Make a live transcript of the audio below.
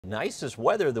nicest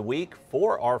weather of the week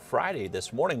for our Friday.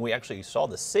 This morning we actually saw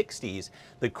the 60s,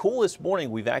 the coolest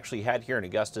morning we've actually had here in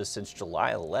Augusta since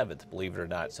July 11th, believe it or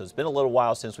not. So it's been a little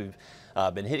while since we've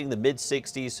been hitting the mid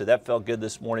 60s, so that felt good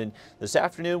this morning. This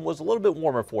afternoon was a little bit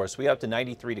warmer for us. We got up to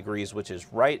 93 degrees, which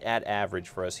is right at average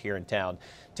for us here in town.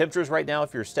 Temperatures right now,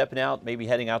 if you're stepping out, maybe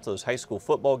heading out to those high school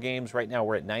football games, right now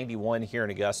we're at 91 here in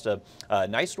Augusta.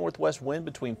 Nice northwest wind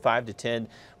between 5 to 10,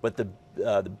 but the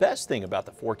best thing about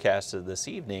the forecast of this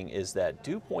evening is that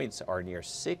dew points are near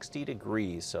 60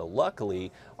 degrees. So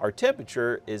luckily, our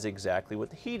temperature is exactly what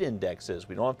the heat index is.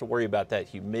 We don't have to worry about that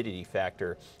humidity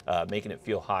factor making it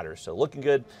feel hotter. So looking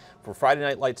good for Friday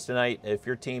night lights tonight. If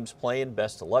your team's playing,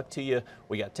 best of luck to you.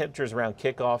 We got temperatures around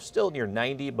kickoff, still near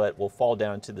 90, but we'll fall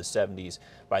down to the 70s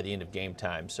by the end of game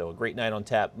time. So a great night on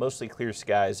tap, mostly clear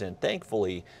skies, and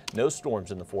thankfully no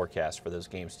storms in the forecast for those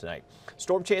games tonight.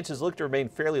 Storm chances look to remain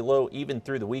fairly low even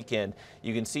through the weekend.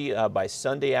 You can see by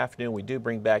Sunday afternoon we do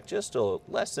bring back just a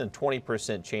less than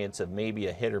 20% chance of maybe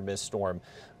a hit or miss storm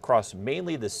across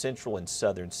mainly the central and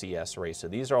southern CS race. So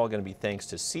these are all going to be thanks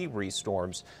to sea breeze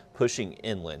storms pushing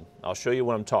inland. I'll show you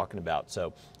what I'm talking about.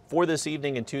 So for this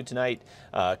evening and tonight,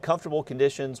 comfortable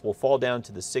conditions will fall down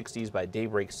to the 60s by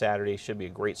daybreak Saturday. Should be a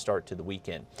great start to the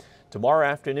weekend. Tomorrow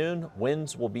afternoon,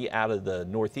 winds will be out of the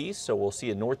northeast, so we'll see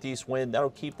a northeast wind. That'll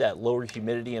keep that lower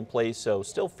humidity in place, so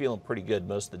still feeling pretty good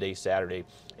most of the day Saturday.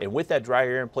 And with that dry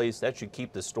air in place, that should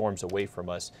keep the storms away from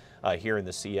us here in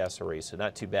the CS array, so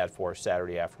not too bad for us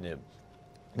Saturday afternoon.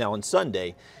 Now on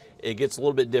Sunday, it gets a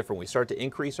little bit different. We start to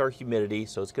increase our humidity,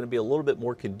 so it's going to be a little bit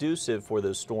more conducive for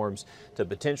those storms to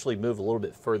potentially move a little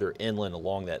bit further inland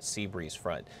along that sea breeze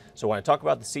front. So when I talk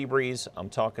about the sea breeze, I'm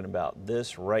talking about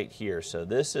this right here. So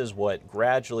this is what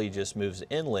gradually just moves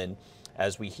inland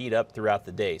as we heat up throughout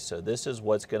the day. So this is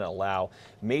what's going to allow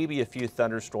maybe a few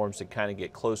thunderstorms to kind of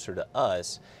get closer to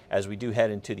us as we do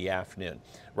head into the afternoon.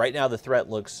 Right now the threat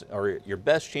looks, or your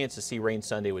best chance to see rain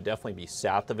Sunday would definitely be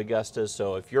south of Augusta.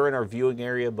 So if you're in our viewing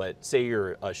area, but say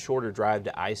you're a shorter drive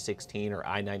to I-16 or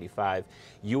I-95,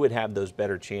 you would have those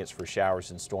better chance for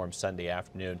showers and storms Sunday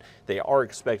afternoon. They are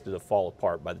expected to fall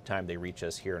apart by the time they reach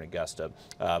us here in Augusta,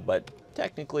 but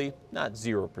technically not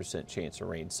 0% chance of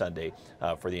rain Sunday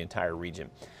for the entire region.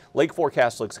 Lake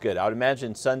forecast looks good. I would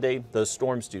imagine Sunday those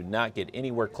storms do not get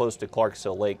anywhere close to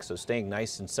Clarksville Lake, so staying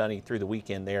nice and sunny through the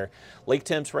weekend there. Lake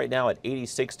temps right now at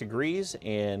 86 degrees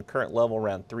and current level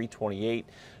around 328.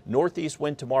 Northeast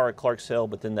wind tomorrow at Clarksville,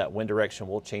 but then that wind direction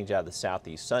will change out of the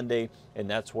southeast Sunday, and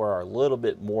that's where our little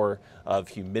bit more of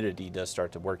humidity does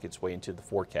start to work its way into the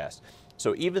forecast.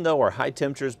 So even though our high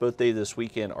temperatures both days this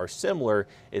weekend are similar,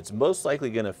 it's most likely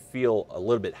going to feel a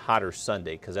little bit hotter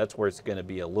Sunday because that's where it's going to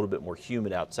be a little bit more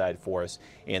humid outside for us,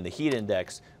 and the heat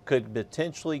index could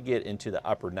potentially get into the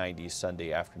upper 90s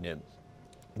Sunday afternoon.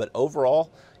 But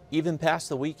overall, even past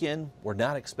the weekend, we're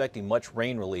not expecting much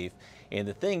rain relief. And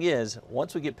the thing is,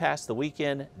 once we get past the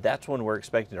weekend, that's when we're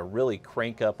expecting to really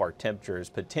crank up our temperatures,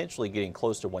 potentially getting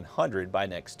close to 100 by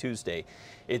next Tuesday.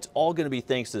 It's all going to be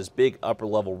thanks to this big upper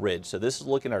level ridge. So this is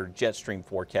looking at our jet stream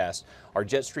forecast. Our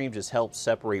jet stream just helps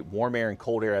separate warm air and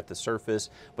cold air at the surface,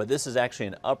 but this is actually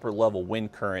an upper level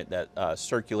wind current that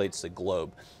circulates the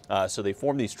globe. So they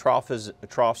form these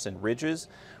troughs and ridges.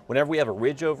 Whenever we have a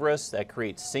ridge over us, that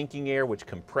creates sinking air, which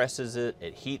compresses it,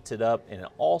 it heats it up, and it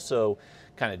also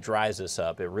kind of dries us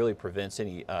up. It really prevents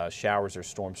any showers or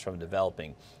storms from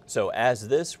developing. So as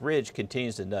this ridge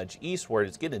continues to nudge eastward,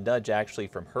 it's getting a nudge actually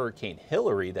from Hurricane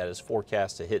Hillary that is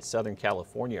forecast to hit Southern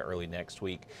California early next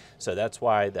week. So that's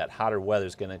why that hotter weather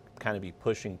is going to kind of be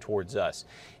pushing towards us.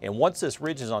 And once this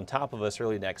ridge is on top of us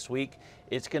early next week,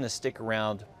 it's going to stick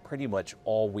around pretty much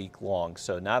all week long.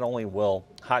 So not only will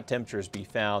hot temperatures be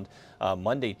found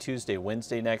Monday, Tuesday,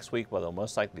 Wednesday next week, but they'll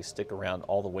most likely stick around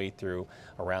all the way through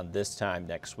around this time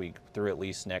next week through at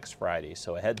least next Friday.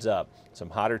 So a heads up, some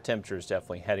hotter temperatures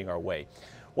definitely heading our way.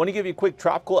 Want to give you a quick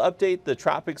tropical update. The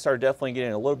tropics are definitely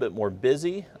getting a little bit more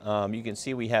busy. You can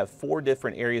see we have 4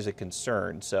 different areas of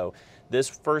concern. So this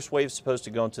first wave is supposed to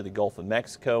go into the Gulf of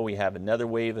Mexico. We have another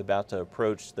wave about to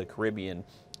approach the Caribbean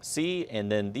Sea,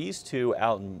 and then these two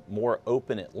out in more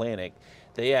open Atlantic,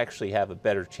 they actually have a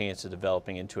better chance of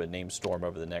developing into a named storm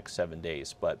over the next 7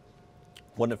 days. But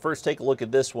when to first take a look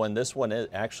at this one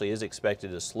actually is expected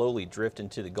to slowly drift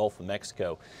into the Gulf of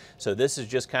Mexico. So this is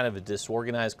just kind of a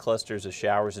disorganized clusters of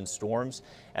showers and storms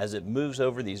as it moves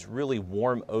over these really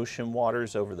warm ocean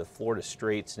waters over the Florida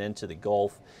Straits and into the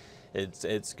Gulf.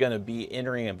 It's going to be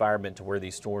entering an environment to where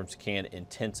these storms can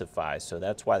intensify. So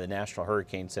that's why the National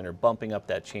Hurricane Center bumping up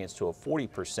that chance to a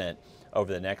 40%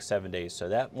 over the next 7 days. So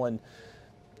that one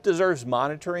deserves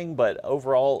monitoring, but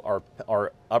overall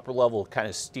our upper level kind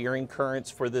of steering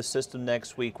currents for this system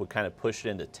next week would kind of push it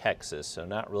into Texas, so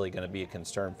not really going to be a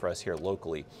concern for us here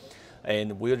locally.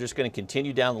 And we're just going to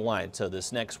continue down the line. So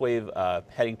this next wave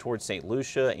heading towards St.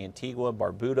 Lucia, Antigua,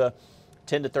 Barbuda,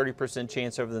 10 to 30%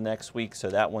 chance over the next week, so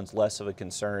that one's less of a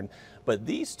concern. But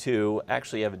these two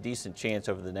actually have a decent chance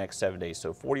over the next 7 days,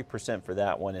 so 40% for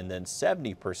that one and then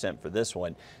 70% for this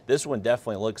one. This one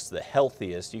definitely looks the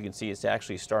healthiest. You can see it's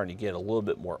actually starting to get a little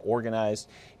bit more organized,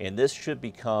 and this should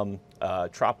become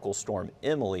Tropical Storm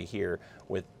Emily here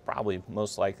with probably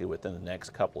most likely within the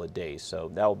next couple of days.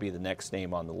 So that will be the next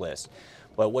name on the list.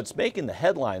 But what's making the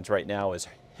headlines right now is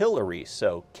Hillary.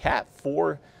 So Cat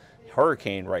 4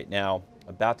 hurricane right now,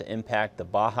 about to impact the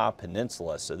Baja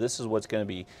Peninsula. So this is what's going to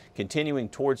be continuing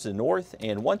towards the north,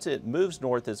 and once it moves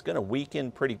north, it's going to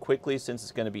weaken pretty quickly since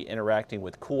it's going to be interacting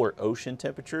with cooler ocean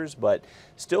temperatures, but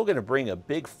still going to bring a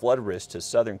big flood risk to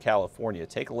Southern California.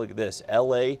 Take a look at this.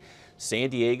 LA, San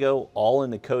Diego, all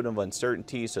in the code of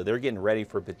uncertainty, so they're getting ready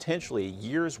for potentially a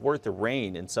year's worth of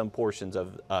rain in some portions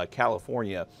of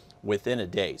California within a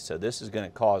day. So this is going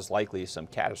to cause likely some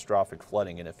catastrophic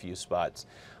flooding in a few spots.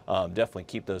 Definitely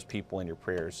keep those people in your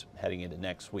prayers heading into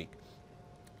next week.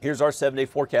 Here's our 7-day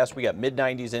forecast. We got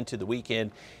mid-90s into the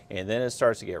weekend, and then it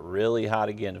starts to get really hot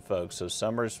again, folks. So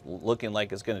summer's looking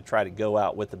like it's going to try to go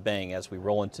out with a bang as we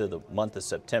roll into the month of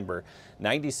September.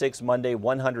 96 Monday,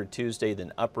 100 Tuesday,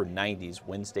 then upper 90s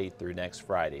Wednesday through next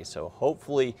Friday. So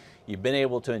hopefully you've been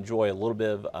able to enjoy a little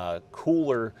bit of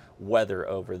cooler weather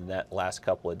over the last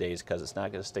couple of days, because it's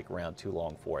not going to stick around too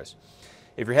long for us.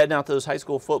 If you're heading out to those high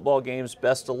school football games,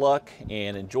 best of luck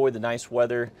and enjoy the nice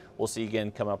weather. We'll see you again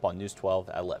coming up on News 12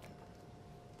 at 11.